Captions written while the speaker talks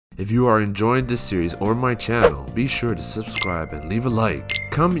If you are enjoying this series or my channel, be sure to subscribe and leave a like.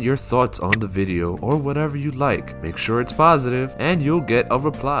 Comment your thoughts on the video or whatever you like. Make sure it's positive and you'll get a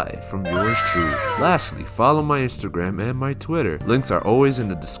reply from yours truly. Lastly, follow my Instagram and my Twitter. Links are always in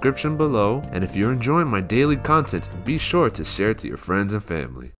the description below, and if you're enjoying my daily content, be sure to share it to your friends and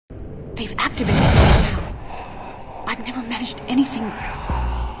family. They've activated it now. I've never managed anything.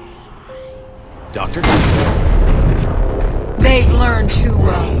 Doctor? They've learned too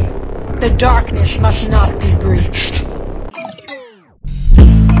well. The darkness must not be breached.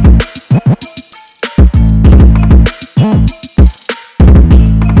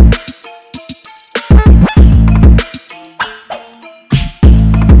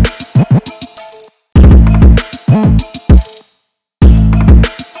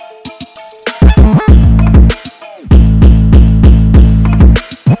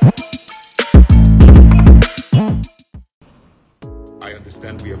 I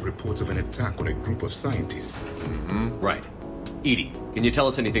understand we have reports of an attack on a group of scientists. Right. Edie, can you tell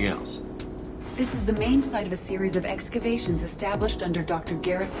us anything else? This is the main site of a series of excavations established under Dr.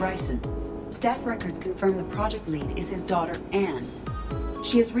 Garrett Bryson. Staff records confirm the project lead is his daughter, Anne.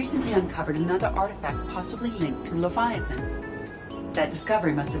 She has recently uncovered another artifact possibly linked to Leviathan. That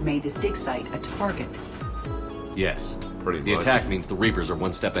discovery must have made this dig site a target. Yes. Pretty The much. attack means the Reapers are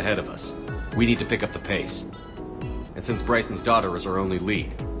one step ahead of us. We need to pick up the pace. And since Bryson's daughter is our only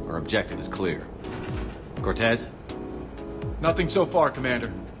lead, our objective is clear. Cortez? Nothing so far,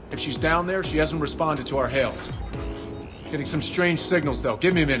 Commander. If she's down there, she hasn't responded to our hails. Getting some strange signals, though.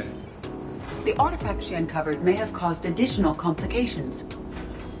 Give me a minute. The artifact she uncovered may have caused additional complications.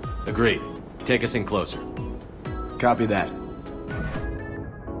 Agreed. Take us in closer. Copy that.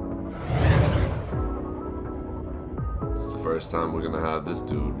 It's the first time we're gonna have this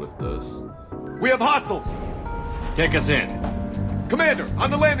dude with us. We have hostiles! Take us in. Commander, on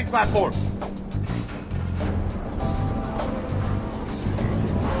the landing platform!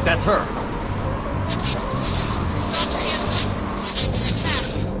 That's her.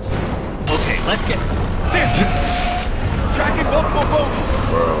 Okay, let's get... Tracking multiple bogies!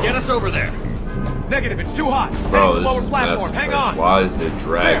 Bro, Get us over there. Negative, it's too hot! bro, Heading to this lower is platform, Mass hang Effect. on! Why is there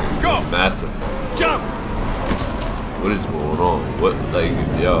drag? There, go! Mass Effect. Jump! What is going on? What, like,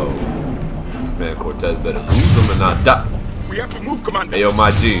 yo, this man Cortez better lose him and not die. We have to move, Commander. Hey, yo,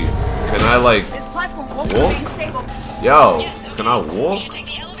 my G, can I like This platform won't walk? remain stable. Yo, Yes, can I We walk? should take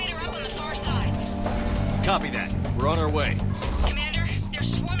the elevator up on the far side. Copy that. We're on our way. Commander, they're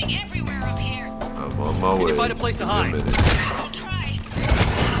swarming everywhere up here. I'm on my way. you find a place to Just give me hide? a minute. I'll try.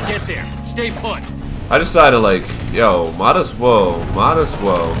 Get there. Stay put. I decided like, yo, might as well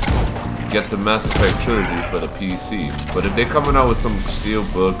get the Mass Effect trilogy for the PC. But if they're coming out with some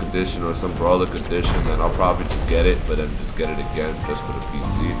Steelbook edition or some Brawlic edition, then I'll probably just get it, but then just get it again just for the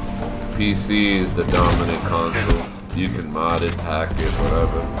PC. PC is the dominant console. You can mod it, hack it,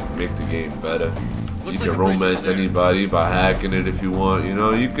 whatever, make the game better. You can romance anybody by hacking it if you want. You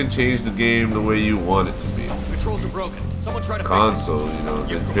know, you can change the game the way you want it to be. Controls are broken. Someone try to Console, you know,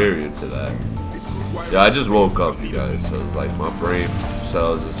 is inferior to that. Yeah, I just woke up, you guys, so it's like my brain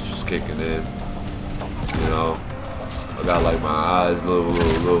cells is just kicking in. You know, I got like my eyes a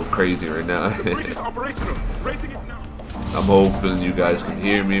little crazy right now. Bridge is operational. Raising it now. I'm hoping you guys can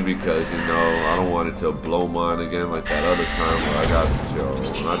hear me because, you know, I don't want it to blow mine again like that other time where I got,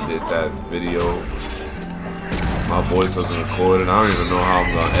 yo, when I did that video, my voice wasn't recorded. I don't even know how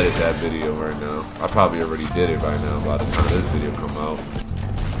I'm gonna edit that video right now. I probably already did it by now by the time this video come out.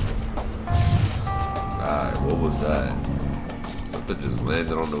 Alright, what was that? Something just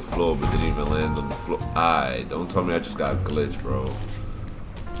landed on the floor but didn't even land on the floor. Alright, don't tell me I just got glitched, bro.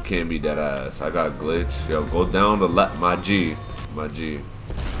 Can't be that ass. I got glitch. Yo, go down the my G. My G.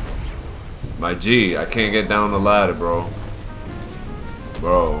 My G. I can't get down the ladder, bro.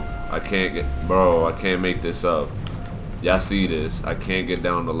 Bro, I can't make this up. Y'all see this? I can't get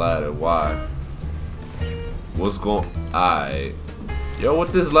down the ladder. Why? What's going? Alright. Yo,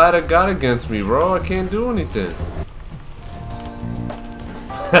 what this ladder got against me, bro? I can't do anything.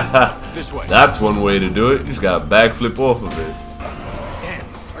 This way. That's one way to do it. You just gotta backflip off of it. Ann,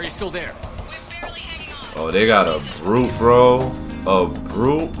 are you still there? We're barely hanging on. Oh, they got a brute, bro. A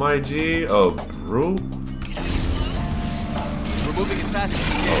brute, my G. A brute. We're moving as fast as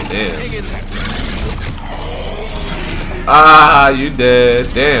we can. Oh, damn. Hang in there. Ah, you dead.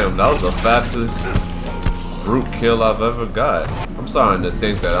 Damn, that was the fastest brute kill I've ever got. I'm starting to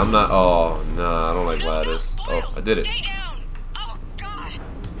think that I'm not. Oh, nah, I don't like ladders. Oh, I did it. Stay down. Oh, God.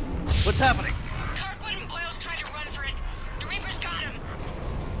 What's happening? Kirkwood and Boyle's tried to run for it. The Reapers got him.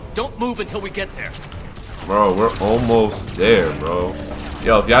 Don't move until we get there. Bro, we're almost there, bro.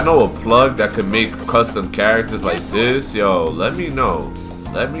 Yo, if y'all know a plug that could make custom characters like this, yo, let me know.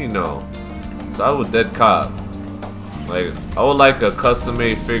 Let me know. So I would dead cop. Like, I would like a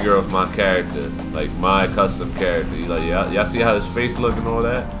custom-made figure of my character. Like, my custom character. Like, y'all see how his face look and all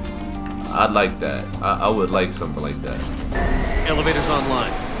that? I'd like that. I would like something like that. Elevator's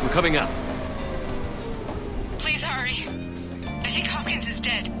online. We're coming up. Please hurry. I think Hawkins is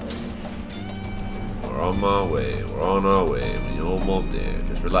dead. We're on my way. We're on our way. We're almost there.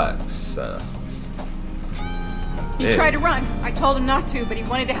 Just relax. He tried to run. I told him not to, but he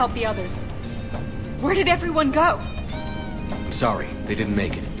wanted to help the others. Where did everyone go? I'm sorry, they didn't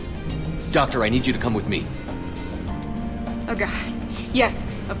make it. Doctor, I need you to come with me. Oh god. Yes,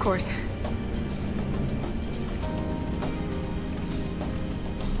 of course.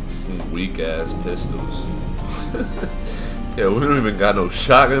 Weak ass pistols. Yeah, we don't even got no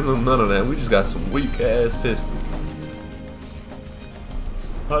shotgun or none of that. We just got some weak ass pistols.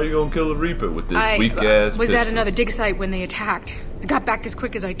 How you gonna kill a Reaper with this weak ass pistol? I was at another dig site when they attacked. I got back as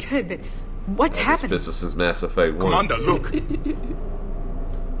quick as I could, but what's happened? This pistol since Mass Effect 1. Commander, look!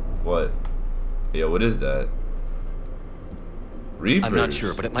 What? Yeah, what is that? Reapers? I'm not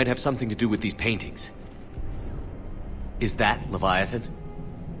sure, but it might have something to do with these paintings. Is that Leviathan?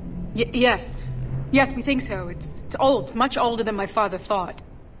 Yes. Yes, we think so. It's old, much older than my father thought.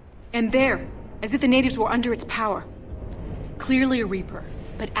 And there, as if the natives were under its power. Clearly a Reaper,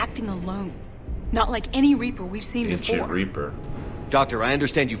 but acting alone. Not like any Reaper we've seen before. Ancient Reaper. Doctor, I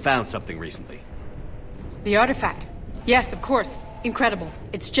understand you found something recently. The artifact. Yes, of course. Incredible.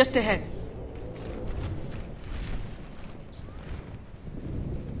 It's just ahead.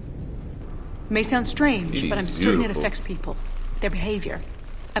 May sound strange, but I'm certain it affects people. Their behavior.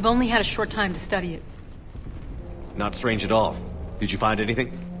 I've only had a short time to study it. Not strange at all. Did you find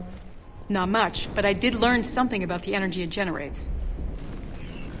anything? Not much, but I did learn something about the energy it generates.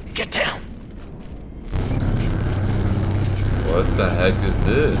 Get down! What the heck is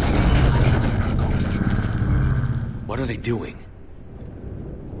this? What are they doing?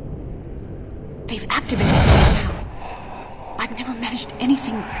 They've activated it now. I've never managed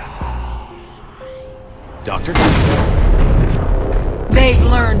anything. Doctor? They've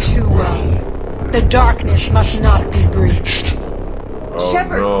learned too well. The darkness must not be breached. Oh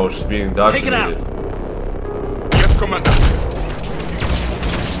Shepard. no, she's being indoctrinated. Take it out. Yes, Commander.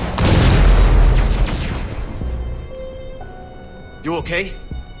 You okay?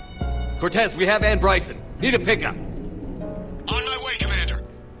 Cortez, we have Ann Bryson. Need a pickup. On my way, Commander.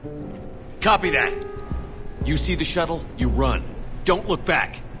 Copy that. You see the shuttle, you run. Don't look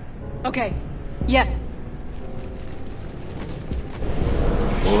back. Okay. Yes.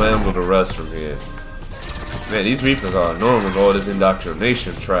 We'll handle the rest from here. Man, these Reapers are annoying with all this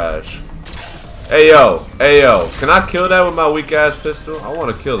indoctrination trash. Hey yo, can I kill that with my weak ass pistol? I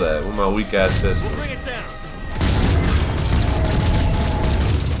want to kill that with my weak ass pistol. We'll bring it down.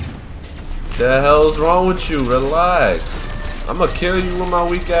 The hell's wrong with you? Relax. I'm gonna kill you with my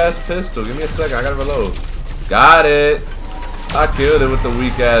weak ass pistol. Give me a second, I gotta reload. Got it. I killed it with the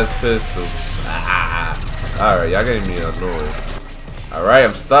weak ass pistol. Alright, y'all getting me annoyed. Alright,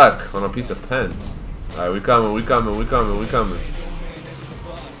 I'm stuck on a piece of pens. Alright, we coming.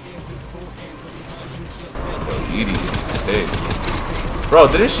 Edie is big. Bro,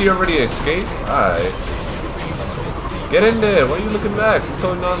 didn't she already escape? Alright. Get in there. Why are you looking back? You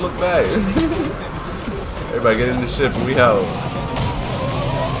told me not to look back. Everybody get in the ship and we out.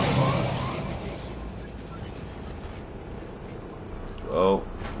 Well,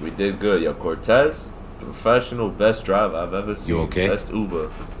 we did good. Yo, Cortez, professional, best driver I've ever seen. You okay? Best Uber.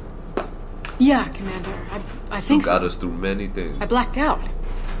 Yeah, Commander. I think got so. us through many things. I blacked out.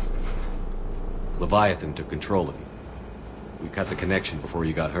 Leviathan took control of you. We cut the connection before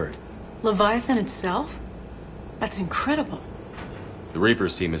you got hurt. Leviathan itself? That's incredible. The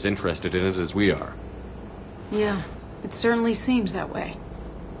Reapers seem as interested in it as we are. Yeah, it certainly seems that way.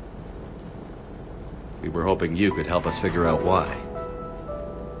 We were hoping you could help us figure out why.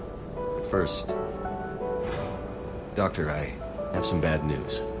 But first... Doctor, I have some bad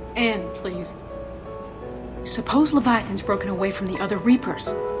news. Anne, please. Suppose Leviathan's broken away from the other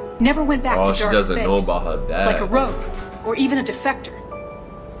Reapers. Never went back to dark space. Oh, she doesn't know about her dad. Like a rogue, or even a defector.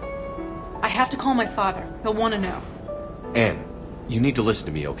 I have to call my father. He'll want to know. Anne, you need to listen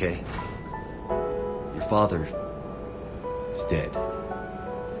to me, okay? Your father is dead.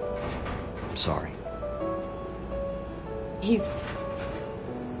 I'm sorry. He's...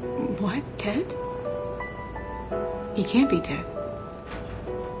 what? Dead? He can't be dead.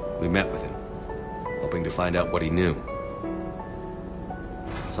 We met with him, hoping to find out what he knew.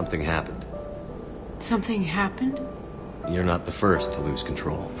 Something happened. Something happened? You're not the first to lose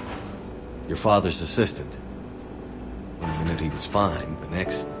control. Your father's assistant. One minute he was fine, the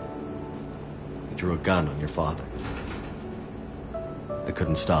next... he drew a gun on your father. I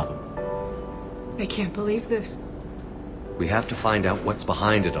couldn't stop him. I can't believe this. We have to find out what's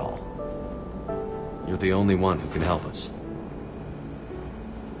behind it all. You're the only one who can help us.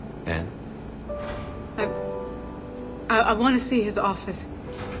 Anne? I want to see his office.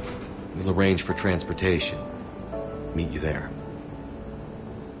 We'll arrange for transportation. Meet you there.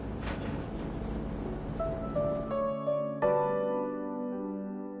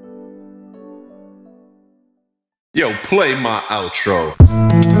 Yo, play my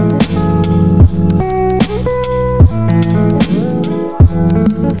outro.